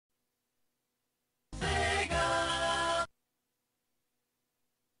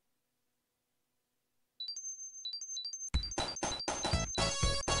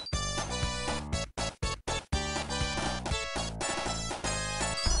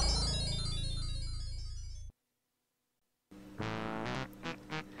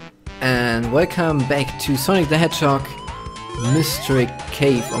And welcome back to Sonic the Hedgehog Mystery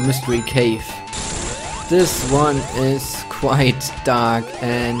Cave or Mystery Cave. This one is quite dark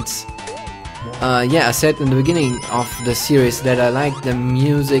and yeah, I said in the beginning of the series that I like the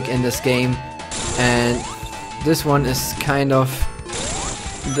music in this game, and this one is kind of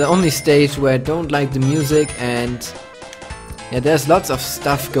the only stage where I don't like the music. And yeah, there's lots of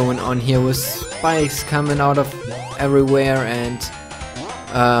stuff going on here with spikes coming out of everywhere and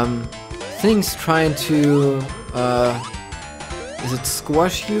things trying to is it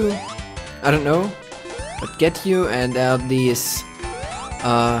squash you? I don't know, but get you. And there are these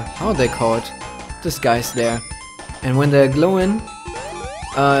how are they called? These guys there, and when they're glowing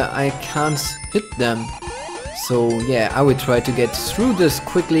I can't hit them. So yeah, I will try to get through this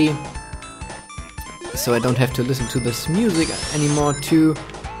quickly so I don't have to listen to this music anymore too.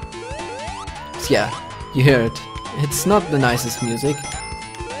 So yeah, you hear it. It's not the nicest music.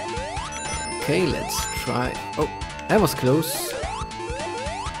 Okay, let's try. Oh, that was close.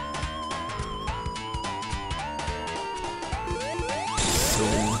 So,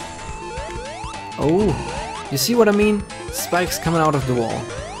 oh, you see what I mean? Spikes coming out of the wall.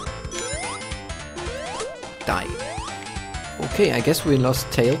 Die. Okay, I guess we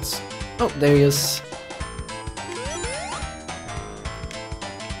lost Tails. Oh, there he is.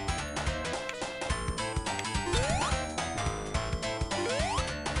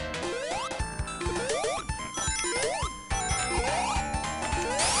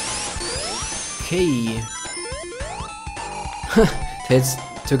 Okay. Tails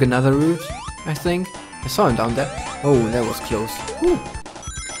took another route, I think. I saw him down there. Oh, that was close. Woo.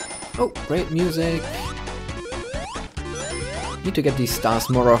 Oh, great music. Need to get these stars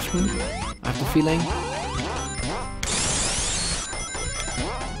more often, I have the feeling.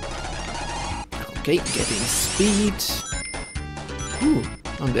 Okay, getting speed. Ooh,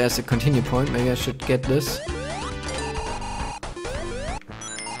 oh, there's a continue point. Maybe I should get this.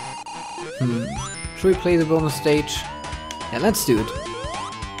 Should we play the bonus stage? Yeah, let's do it.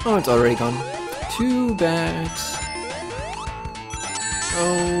 Oh, it's already gone. Too bad.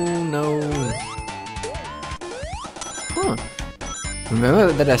 Oh no. Huh.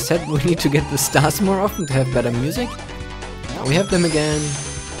 Remember that I said we need to get the stars more often to have better music? Now we have them again.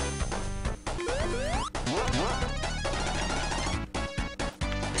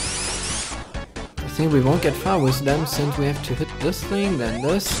 I think we won't get far with them since we have to hit this thing, then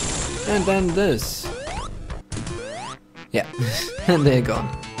this, and then this. Yeah, and they're gone.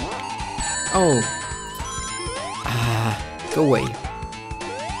 Oh. Ah, go away.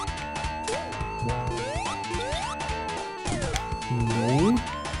 No.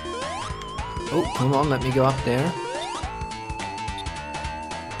 Oh, come on, let me go up there.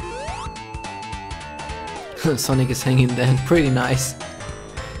 Sonic is hanging there, pretty nice.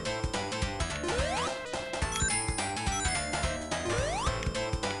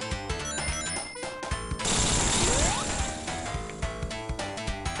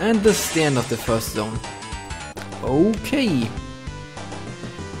 And this is the end of the first zone. Okay.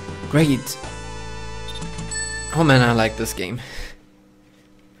 Great. Oh man, I like this game.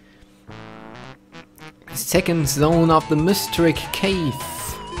 Second zone of the Mystery Cave.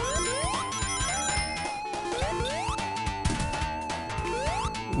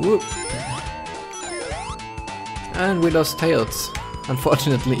 Whoop. And we lost Tails,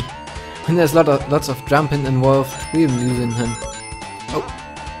 unfortunately. When there's lots of jumping involved, we're losing him. Oh.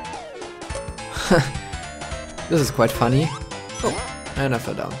 This is quite funny. Oh, and I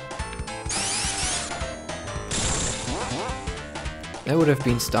fell down. There would have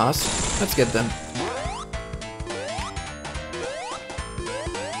been stars. Let's get them.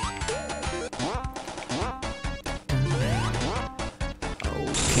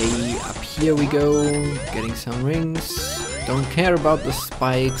 Okay, up here we go. Getting some rings. Don't care about the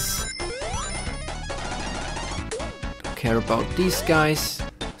spikes. Don't care about these guys.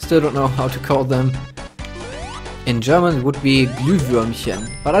 Still don't know how to call them. In German it would be Glühwürmchen,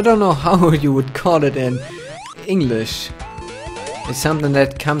 but I don't know how you would call it in English. It's something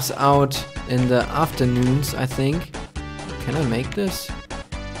that comes out in the afternoons, I think. Can I make this?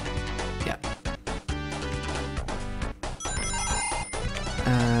 Yeah.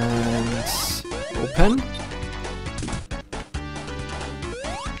 And open.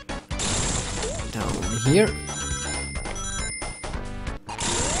 Down here.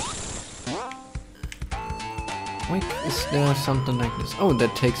 Wait, is there something like this? Oh,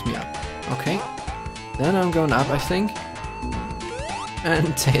 that takes me up. Okay. Then I'm going up, I think.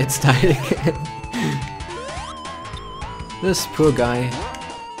 And Tails died again. This poor guy.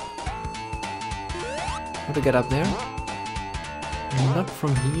 How to get up there? Not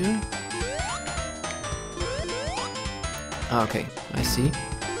from here. Ah, okay, I see.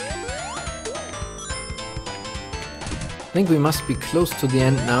 I think we must be close to the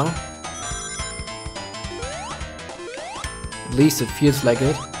end now. At least it feels like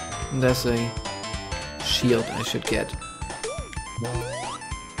it. And there's a shield I should get.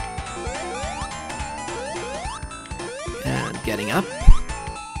 And getting up.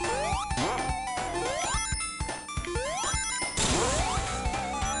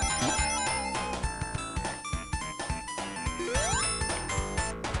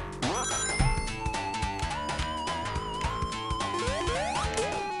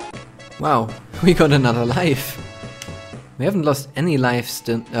 Wow, we got another life. We haven't lost any lives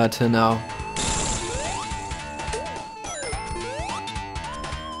till now.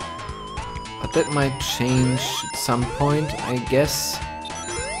 But that might change at some point, I guess.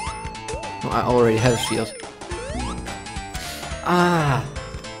 No, I already have a shield. Ah,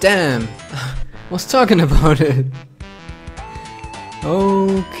 damn! I was talking about it.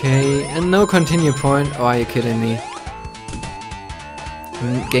 Okay, and no continue point. Oh, are you kidding me?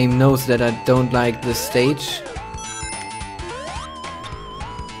 The game knows that I don't like this stage.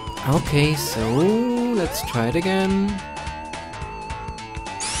 Okay, so let's try it again.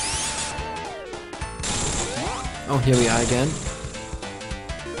 Oh, here we are again.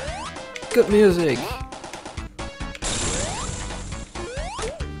 Good music!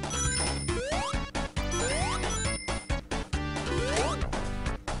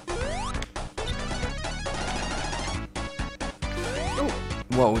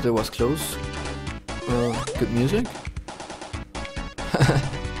 Wow, that was close. Good music.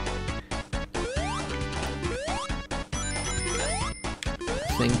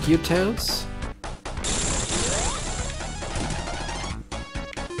 Thank you, Tails.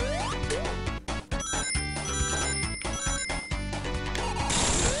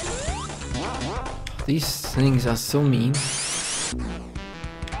 These things are so mean.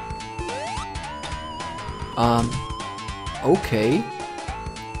 Okay.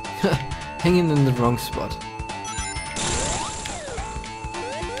 Hanging in the wrong spot.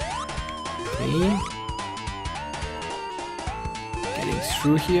 Okay. Getting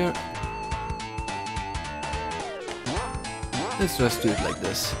through here. Let's just do it like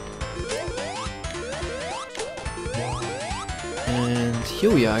this. And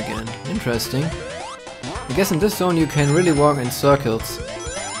here we are again. Interesting. I guess in this zone you can really walk in circles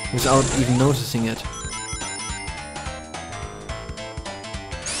without even noticing it.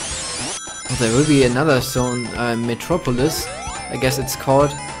 There will be another zone, Metropolis, I guess it's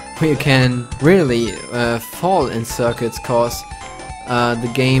called, where you can really fall in circuits, cause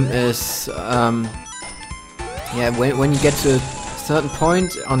the game is, yeah, when you get to a certain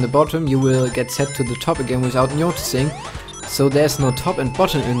point on the bottom, you will get set to the top again without noticing. So there's no top and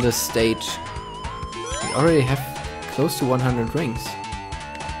bottom in this stage. We already have close to 100 rings.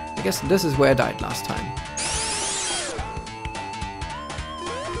 I guess this is where I died last time.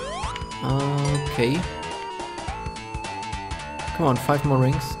 Okay. Come on, 5 more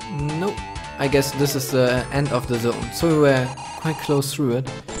rings. Nope. I guess this is the end of the zone. So we were quite close through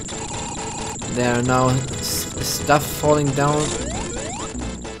it. There are now stuff falling down.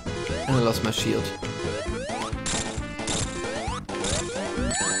 And I lost my shield.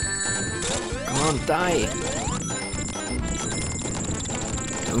 Come on, die!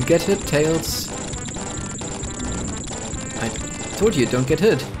 Don't get hit, Tails. I told you, don't get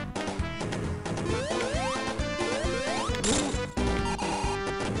hit.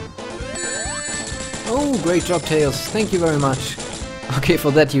 Oh, great job, Tails. Thank you very much. Okay,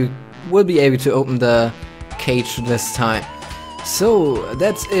 for that you will be able to open the cage this time. So,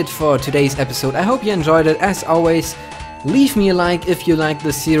 that's it for today's episode. I hope you enjoyed it. As always, leave me a like if you like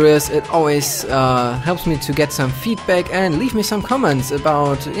the series. It always helps me to get some feedback, and leave me some comments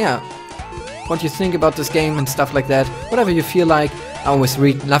about, yeah, what you think about this game and stuff like that. Whatever you feel like. I always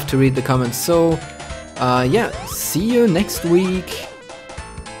love to read the comments. So, yeah, see you next week.